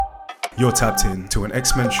You're tapped in to an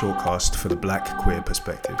X-Men shortcast for the Black queer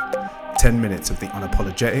perspective. 10 minutes of the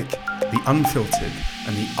unapologetic, the unfiltered,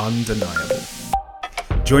 and the undeniable.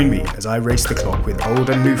 Join me as I race the clock with old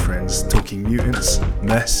and new friends talking mutants,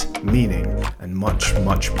 mess, meaning, and much,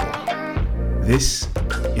 much more. This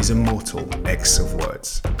is Immortal X of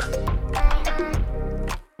Words.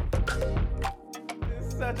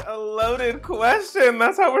 It's such a loaded question.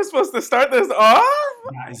 That's how we're supposed to start this off?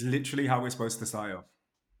 That is literally how we're supposed to start off.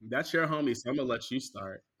 That's your homie, so I'm gonna let you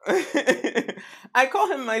start. I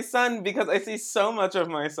call him my son because I see so much of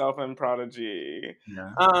myself in Prodigy. Yeah.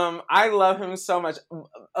 I love him so much.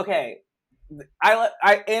 Okay, I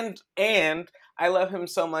love him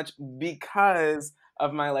so much because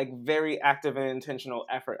of my very active and intentional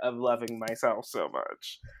effort of loving myself so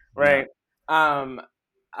much, right? Yeah.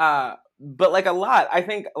 But a lot, I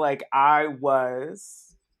think I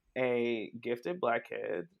was a gifted Black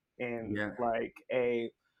kid in a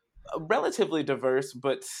relatively diverse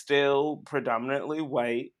but still predominantly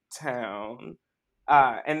white town,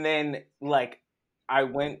 and then I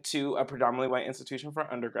went to a predominantly white institution for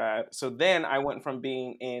undergrad, so then I went from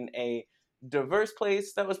being in a diverse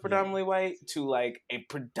place that was predominantly white to a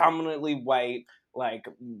predominantly white,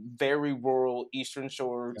 very rural Eastern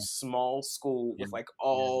Shore small school with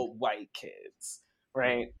all white kids,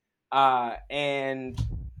 right? And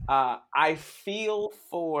I feel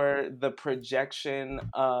for the projection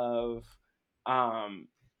of the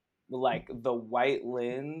white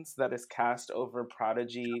lens that is cast over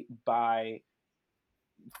Prodigy by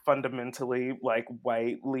fundamentally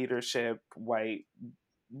white leadership, white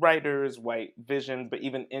writers, white vision, but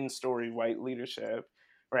even in story white leadership,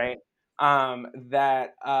 right? That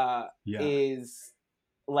is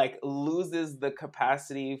loses the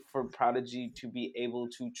capacity for Prodigy to be able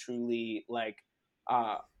to truly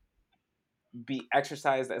uh be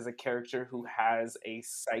exercised as a character who has a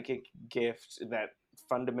psychic gift that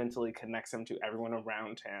fundamentally connects him to everyone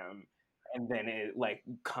around him, and then it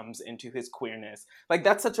comes into his queerness.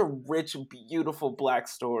 That's such a rich, beautiful Black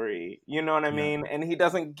story, you know what I mean? And he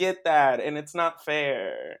doesn't get that, and it's not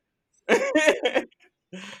fair. Okay.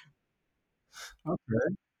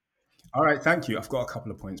 All right, thank you. I've got a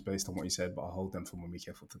couple of points based on what you said, but I'll hold them for when we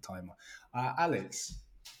get off the timer. Alex,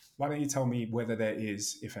 why don't you tell me whether there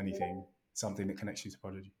is, if anything, something that connects you to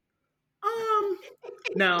Prodigy?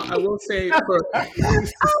 Now I will say for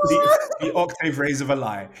the octave raise of a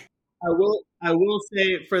lie. I will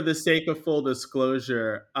say for the sake of full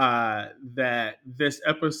disclosure, that this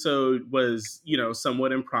episode was,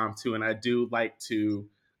 somewhat impromptu, and I do like to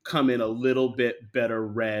come in a little bit better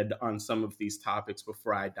read on some of these topics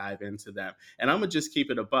before I dive into them. And I'm gonna just keep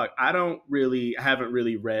it a buck. I haven't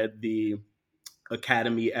really read the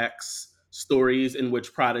Academy X stories in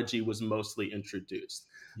which Prodigy was mostly introduced.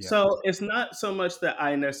 Yeah. So it's not so much that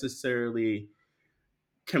I necessarily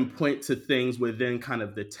can point to things within kind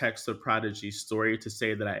of the text of Prodigy's story to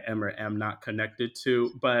say that I am or am not connected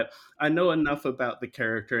to, but I know enough about the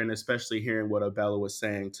character, and especially hearing what Abella was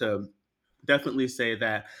saying, to definitely say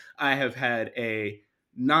that I have had a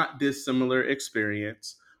not dissimilar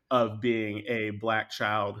experience of being a Black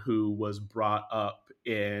child who was brought up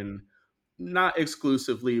in not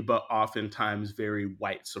exclusively, but oftentimes very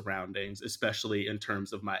white surroundings, especially in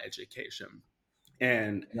terms of my education.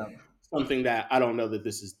 And something that I don't know that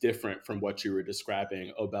this is different from what you were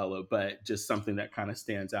describing, Obella, but just something that kind of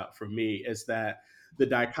stands out for me is that the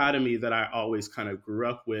dichotomy that I always kind of grew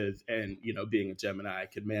up with, and, being a Gemini, I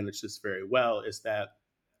could manage this very well, is that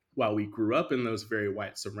while we grew up in those very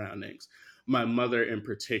white surroundings, my mother in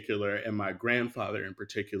particular and my grandfather in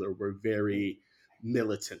particular were very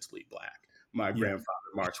militantly Black. My grandfather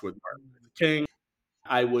marched with Martin Luther King.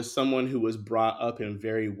 I was someone who was brought up in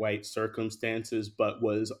very white circumstances, but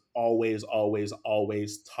was always, always,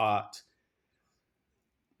 always taught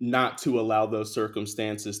not to allow those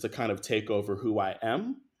circumstances to kind of take over who I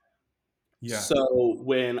am. Yeah. So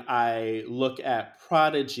when I look at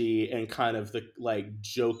Prodigy and kind of the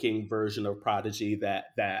joking version of Prodigy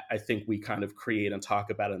that I think we kind of create and talk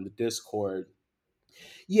about in the Discord,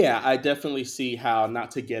 I definitely see how,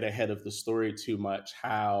 not to get ahead of the story too much,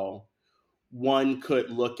 how one could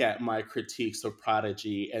look at my critiques of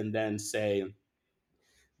Prodigy and then say,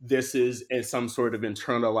 this is some sort of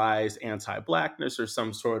internalized anti-Blackness or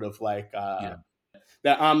some sort of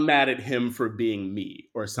that I'm mad at him for being me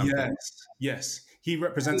or something. Yes. He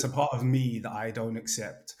represents a part of me that I don't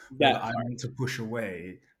accept, that I want to push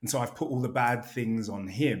away. And so I've put all the bad things on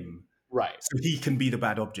him. Right. So he can be the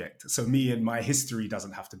bad object. So me and my history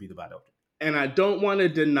doesn't have to be the bad object. And I don't want to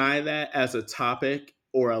deny that as a topic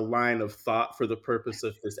or a line of thought for the purpose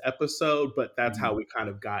of this episode, but that's how we kind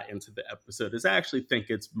of got into the episode. Is I actually think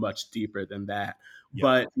it's much deeper than that,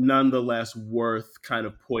 but nonetheless worth kind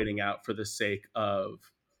of pointing out for the sake of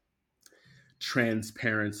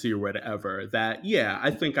transparency or whatever, that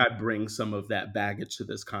I think I bring some of that baggage to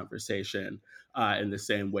this conversation in the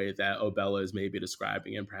same way that Obella is maybe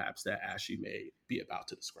describing and perhaps that Ashley may be about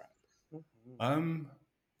to describe.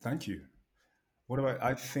 Thank you. What about,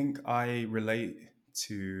 I think I relate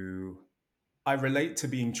to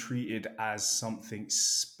being treated as something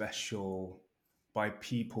special by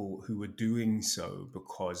people who were doing so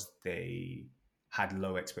because they had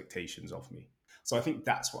low expectations of me. So I think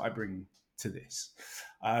that's what I bring to this.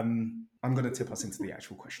 I'm going to tip us into the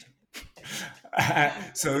actual question.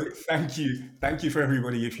 So thank you for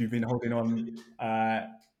everybody if you've been holding on.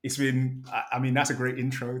 It's been, I mean, that's a great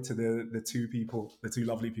intro to the two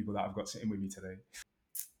lovely people that I've got sitting with me today.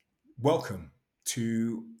 Welcome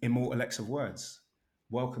to Immortal X of Words.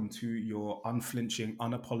 Welcome to your unflinching,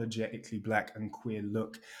 unapologetically Black and queer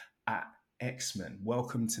look at X-Men.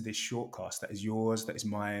 Welcome to this shortcast that is yours, that is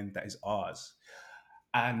mine, that is ours.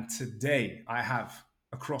 And today I have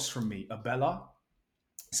across from me Abella.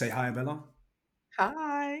 Say hi, Abella.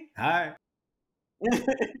 Hi. Hi.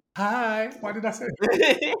 Hi. Why did I say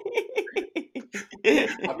it?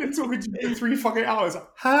 I've been talking to you for 3 fucking hours.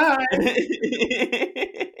 Hi.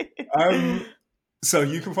 So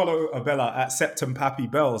you can follow Abella at Septum Pappy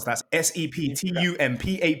Bells. That's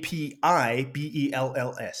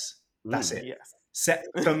SEPTUMPAPIBELLS. That's it. Yes.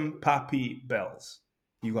 Septum Pappy Bells.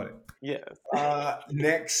 You got it. Yes.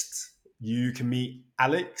 Next, you can meet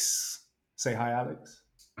Alex. Say hi, Alex.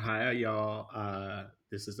 Hi, y'all.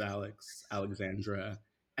 This is Alexandra,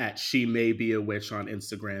 at She May Be a Witch on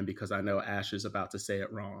Instagram, because I know Ash is about to say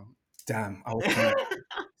it wrong. Damn. I was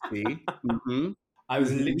See? Mm-hmm. I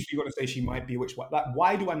was literally going to say she might be a witch. Like,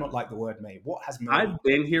 why do I not like the word may? What has may? I've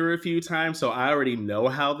been here a few times, so I already know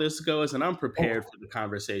how this goes, and I'm prepared for the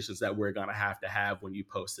conversations that we're going to have when you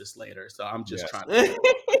post this later. So I'm just trying to...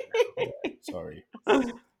 Sorry.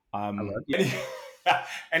 I love you.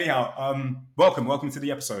 Anyhow, welcome to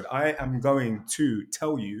the episode. I am going to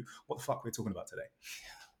tell you what the fuck we're talking about today.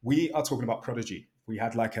 We are talking about Prodigy. We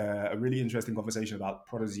had like a really interesting conversation about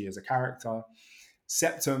Prodigy as a character.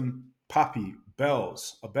 Septum Pappy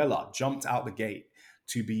Bells, Abella, jumped out the gate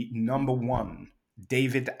to be number 1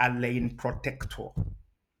 David Alain protector.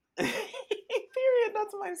 Period.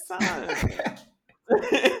 That's my son.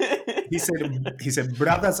 He said,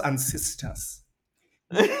 brothers and sisters,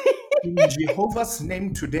 in Jehovah's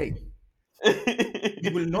name today, we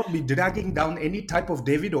will not be dragging down any type of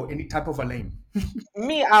David or any type of Alain.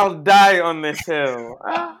 Me, I'll die on this hill.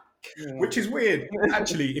 Which is weird,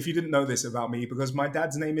 actually, if you didn't know this about me, because my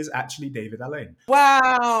dad's name is actually David Alain.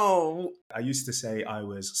 Wow. I used to say I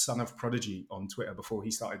was son of Prodigy on Twitter before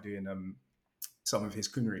he started doing some of his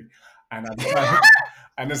coonery. And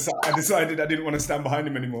I decided I didn't want to stand behind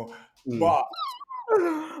him anymore. But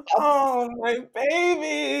oh, my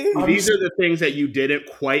baby. These are the things that you didn't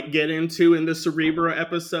quite get into in the Cerebro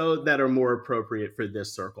episode that are more appropriate for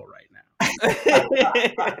this circle right now.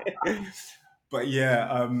 But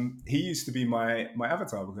yeah, he used to be my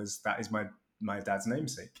avatar because that is my dad's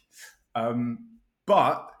namesake.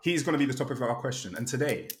 But he's going to be the topic of our question. And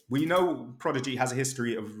today, we know Prodigy has a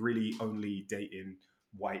history of really only dating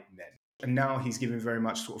white men. And now he's giving very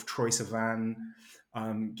much sort of Troye Sivan,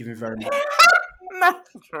 giving very much...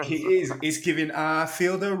 He's giving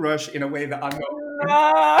Feel the Rush in a way that I'm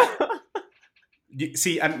not...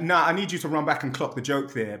 See, and now I need you to run back and clock the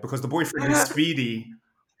joke there, because the boyfriend is Speedy.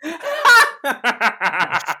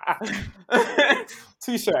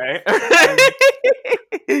 Touche.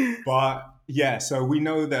 But yeah, so we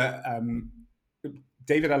know that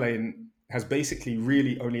David Alain has basically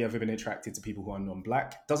really only ever been attracted to people who are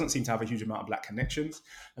non-Black, doesn't seem to have a huge amount of Black connections.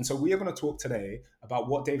 And so we are going to talk today about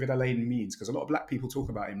what David Alain means, because a lot of Black people talk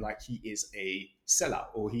about him like he is a sellout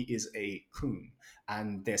or he is a coon.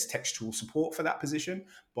 And there's textual support for that position,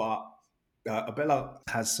 but Abella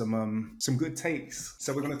has some good takes,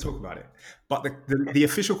 so we're going to talk about it. But the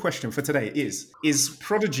official question for today is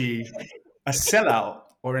Prodigy a sellout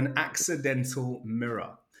or an accidental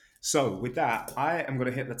mirror? So with that, I am going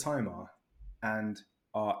to hit the timer, and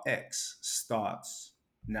our X starts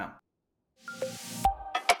now.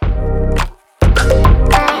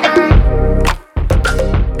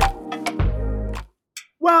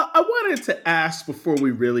 Well, I wanted to ask before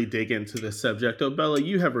we really dig into the subject, Obella,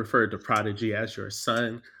 you have referred to Prodigy as your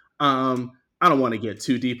son. I don't want to get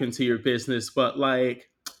too deep into your business, but like,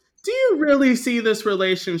 do you really see this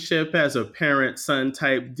relationship as a parent-son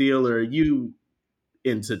type deal, or are you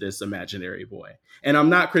into this imaginary boy. And I'm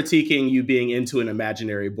not critiquing you being into an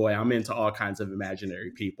imaginary boy. I'm into all kinds of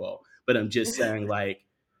imaginary people. But I'm just saying, like,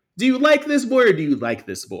 do you like this boy or do you like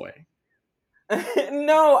this boy?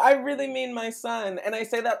 No, I really mean my son. And I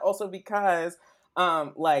say that also because,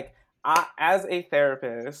 like, as a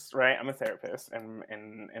therapist, right? I'm a therapist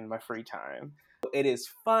in my free time. It is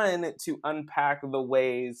fun to unpack the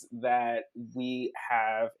ways that we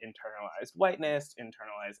have internalized whiteness,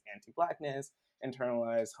 internalized anti-blackness,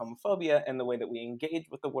 internalized homophobia, and the way that we engage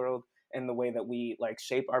with the world, and the way that we like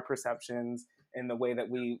shape our perceptions, and the way that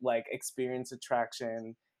we like experience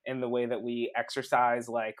attraction, in the way that we exercise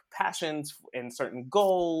like passions and certain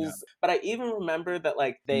goals. But I even remember that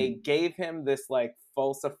like they gave him this like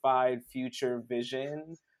falsified future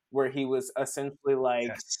vision where he was essentially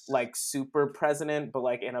like super president, but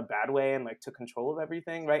like in a bad way, and like took control of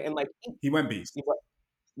everything, right? And like He went beast.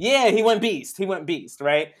 yeah, he went beast. He went beast,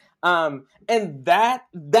 right? And that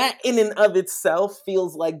in and of itself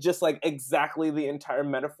feels like just like exactly the entire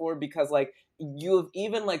metaphor, because like you have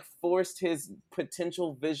even like forced his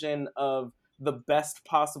potential vision of the best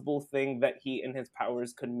possible thing that he and his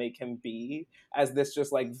powers could make him be as this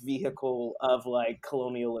just like vehicle of like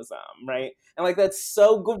colonialism, right? And like that's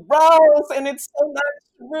so gross and it's so not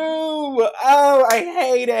true. Oh, I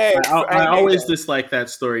hate it. I I hate always it. disliked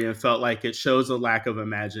that story and felt like it shows a lack of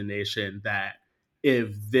imagination that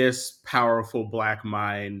if this powerful black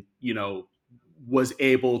mind, was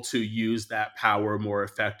able to use that power more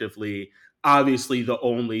effectively, obviously the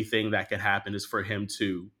only thing that could happen is for him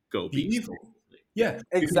to go Be beast. evil. Yeah,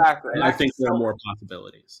 because Exactly. And I think there are more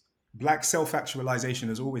possibilities. black self-actualization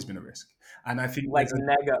has always been a risk, and I think Like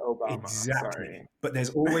nega Obama. exactly. Sorry. But there's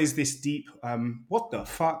always this deep, what the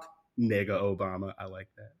fuck? Nega Obama. I like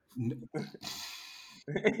that.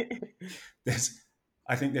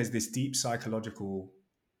 I think there's this deep psychological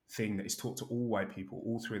thing that is taught to all white people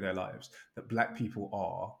all through their lives, that black people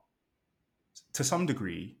are, to some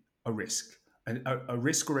degree, a risk. A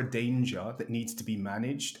risk or a danger that needs to be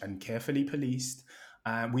managed and carefully policed.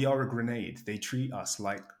 We are a grenade. They treat us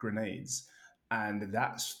like grenades. And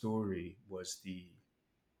that story was the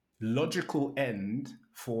logical end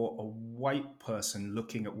for a white person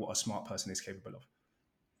looking at what a smart person is capable of.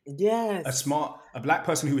 Yes. A black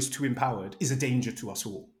person who is too empowered is a danger to us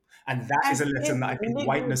all. And that is As a lesson if that I think niggas.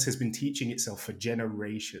 whiteness has been teaching itself for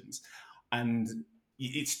generations. And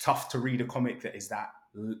it's tough to read a comic that is that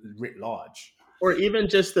writ large. Or even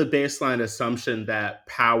just the baseline assumption that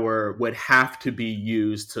power would have to be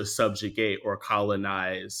used to subjugate or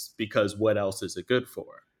colonize, because what else is it good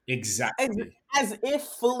for? Exactly. As if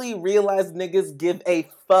fully realized niggas give a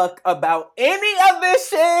fuck about any of this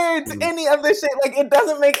shit. Any of this shit. Like, it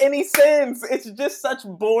doesn't make any sense. It's just such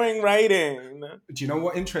boring writing. Do you know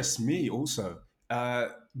what interests me also? I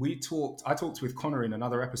talked with Connor in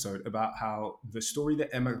another episode about how the story that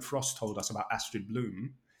Emma Frost told us about Astrid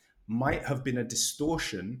Bloom might have been a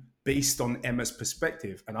distortion based on Emma's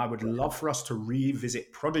perspective. And I would love for us to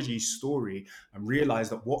revisit Prodigy's story and realize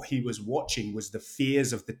that what he was watching was the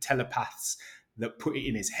fears of the telepaths that put it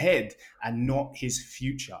in his head and not his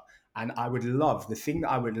future. And the thing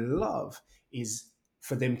that I would love is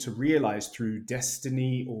for them to realize through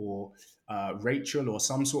Destiny or Rachel or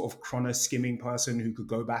some sort of chrono skimming person who could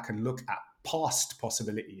go back and look at past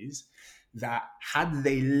possibilities, that had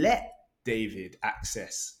they let David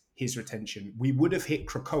access his retention, we would have hit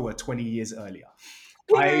Krakoa 20 years earlier.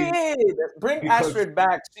 Period. Bring Astrid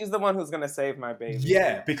back. She's the one who's going to save my baby.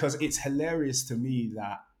 Yeah, because it's hilarious to me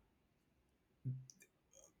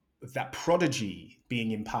that Prodigy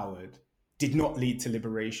being empowered did not lead to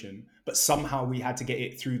liberation, but somehow we had to get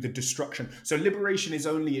it through the destruction. So liberation is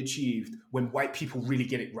only achieved when white people really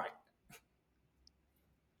get it right.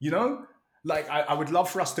 You know? Like, I would love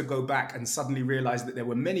for us to go back and suddenly realize that there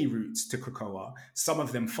were many routes to Krakoa, some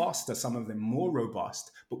of them faster, some of them more robust,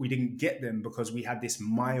 but we didn't get them because we had this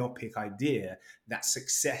myopic idea that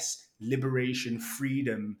success, liberation,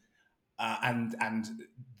 freedom, and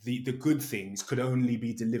the good things could only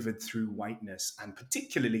be delivered through whiteness, and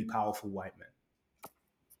particularly powerful white men.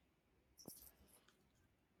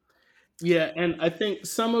 Yeah, and I think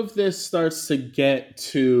some of this starts to get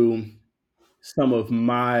to some of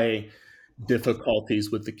my difficulties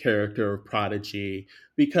with the character of Prodigy,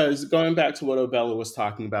 because going back to what Obella was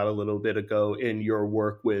talking about a little bit ago in your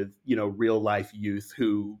work with, real life youth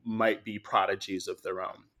who might be prodigies of their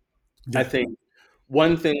own. Yeah. I think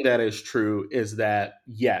one thing that is true is that,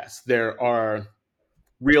 yes, there are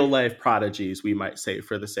real life prodigies, we might say,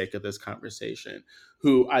 for the sake of this conversation,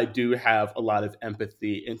 who I do have a lot of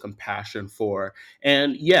empathy and compassion for.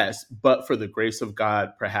 And yes, but for the grace of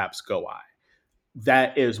God, perhaps go I.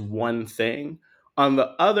 That is one thing. On the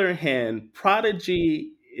other hand,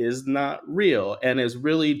 Prodigy is not real and is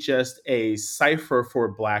really just a cipher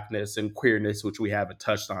for Blackness and queerness, which we haven't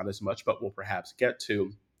touched on as much, but we'll perhaps get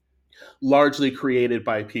to, largely created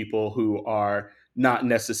by people who are not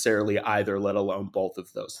necessarily either, let alone both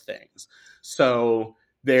of those things. So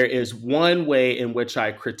there is one way in which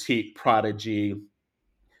I critique Prodigy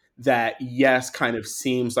that, yes, kind of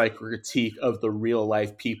seems like a critique of the real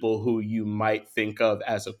life people who you might think of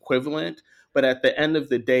as equivalent. But at the end of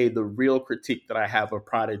the day, the real critique that I have of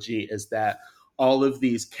Prodigy is that all of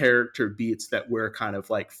these character beats that we're kind of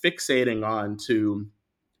like fixating on to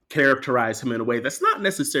characterize him in a way that's not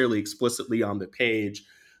necessarily explicitly on the page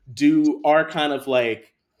are kind of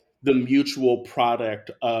like the mutual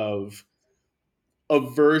product of a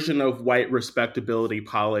version of white respectability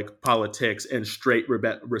politics and straight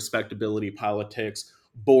respectability politics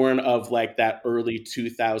born of like that early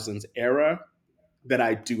 2000s era that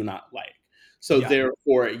I do not like. So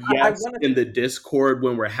therefore, yes, in the Discord,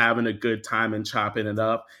 when we're having a good time and chopping it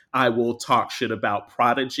up, I will talk shit about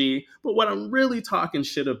Prodigy. But what I'm really talking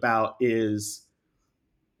shit about is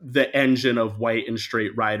the engine of white and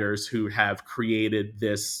straight writers who have created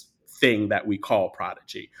this thing that we call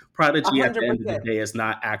Prodigy. Prodigy, at the end of the day, is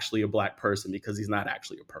not actually a Black person because he's not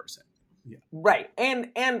actually a person. Yeah. Right.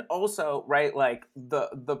 And also, right, like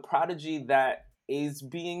the Prodigy that is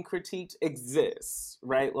being critiqued exists,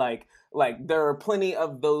 right? Like there are plenty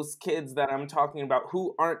of those kids that I'm talking about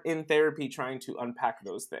who aren't in therapy trying to unpack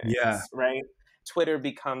those things. Yeah. Right. Twitter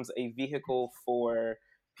becomes a vehicle for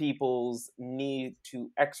people's need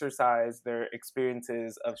to exercise their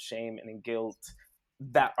experiences of shame and guilt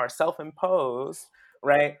that are self-imposed,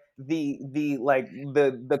 right?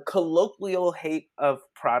 The colloquial hate of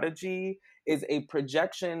Prodigy is a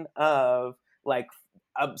projection of like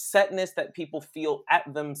upsetness that people feel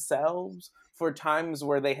at themselves for times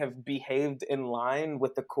where they have behaved in line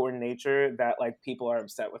with the core nature that like people are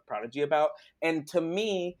upset with Prodigy about. And to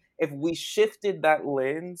me, if we shifted that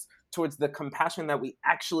lens towards the compassion that we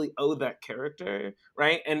actually owe that character,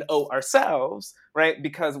 right? And owe ourselves, right?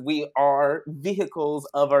 Because we are vehicles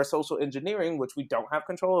of our social engineering, which we don't have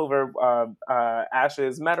control over.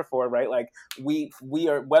 Ash's metaphor, right? Like we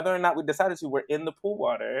are, whether or not we decided to, we're in the pool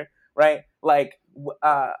water, right? Like we're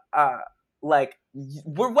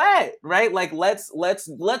wet, right? Like let's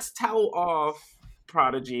towel off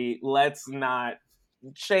Prodigy. Let's not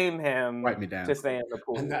shame him to stay in the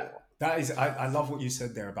pool. And that is, I love what you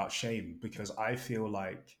said there about shame, because I feel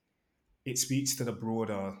like it speaks to the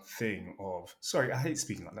broader thing of, sorry, I hate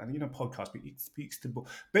speaking like that, you know, podcast, but it speaks to,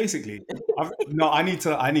 basically, I need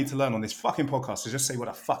to learn on this fucking podcast to just say what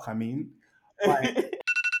the fuck I mean. Like,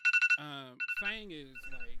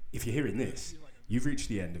 if you're hearing this, you've reached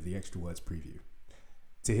the end of the Extra Words preview.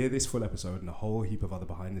 To hear this full episode and a whole heap of other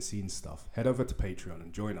behind the scenes stuff, head over to Patreon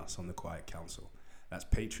and join us on the Quiet Council. That's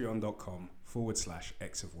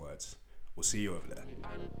patreon.com/X of Words. We'll see you over there.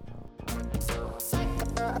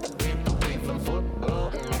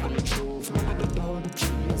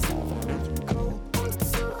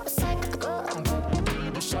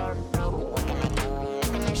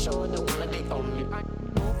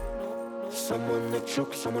 Someone that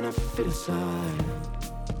chokes, someone that fit aside.